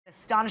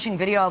Astonishing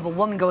video of a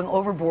woman going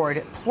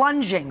overboard,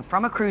 plunging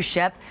from a cruise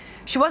ship.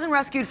 She wasn't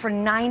rescued for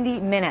 90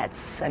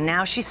 minutes, and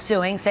now she's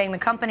suing, saying the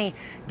company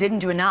didn't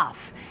do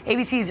enough.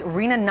 ABC's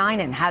Rena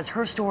Ninen has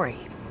her story.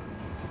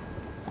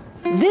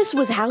 This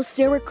was how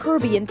Sarah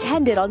Kirby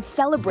intended on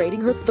celebrating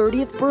her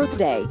 30th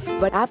birthday.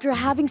 But after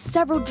having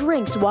several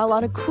drinks while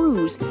on a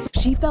cruise,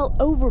 she fell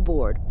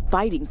overboard,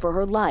 fighting for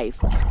her life.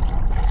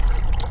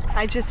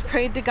 I just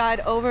prayed to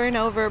God over and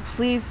over,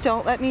 please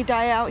don't let me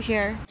die out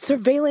here.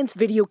 Surveillance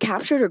video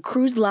captured her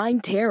cruise line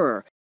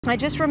terror. I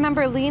just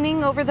remember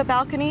leaning over the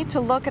balcony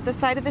to look at the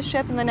side of the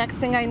ship, and the next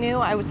thing I knew,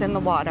 I was in the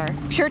water.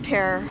 Pure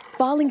terror.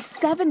 Falling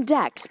 7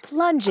 decks,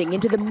 plunging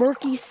into the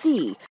murky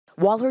sea.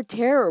 While her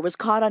terror was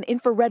caught on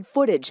infrared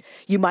footage,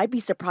 you might be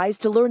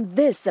surprised to learn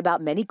this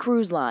about many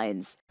cruise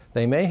lines.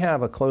 They may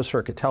have a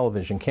closed-circuit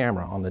television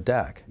camera on the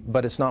deck,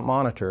 but it's not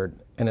monitored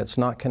and it's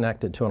not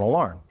connected to an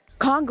alarm.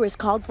 Congress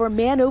called for a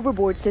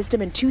man-overboard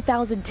system in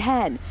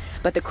 2010,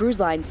 but the cruise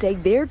lines say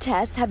their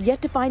tests have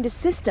yet to find a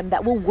system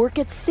that will work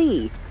at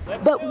sea.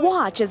 But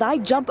watch as I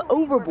jump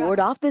overboard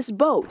off this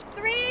boat.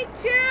 3,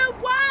 2,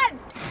 1!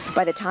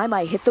 By the time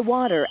I hit the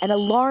water, an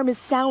alarm is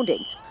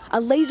sounding.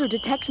 A laser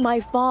detects my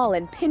fall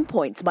and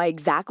pinpoints my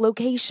exact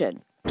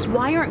location.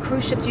 Why aren't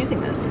cruise ships using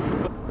this?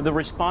 The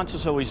response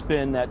has always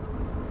been that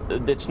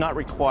it's not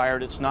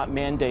required, it's not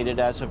mandated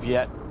as of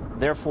yet.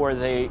 Therefore,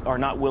 they are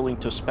not willing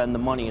to spend the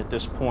money at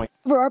this point.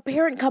 For our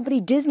parent company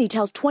Disney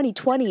tells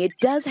 2020 it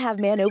does have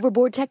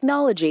man-overboard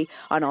technology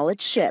on all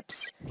its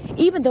ships.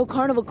 Even though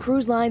Carnival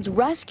Cruise Lines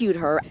rescued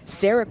her,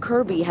 Sarah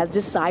Kirby has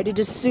decided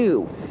to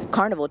sue.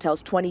 Carnival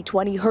tells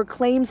 2020 her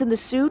claims in the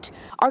suit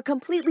are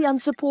completely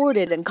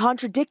unsupported and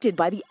contradicted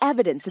by the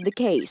evidence in the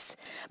case.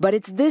 But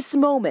it's this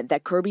moment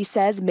that Kirby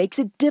says makes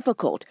it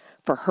difficult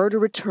for her to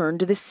return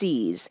to the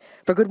seas.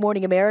 For Good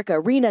Morning America,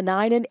 Rena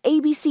Ninen,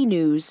 ABC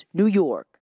News, New York.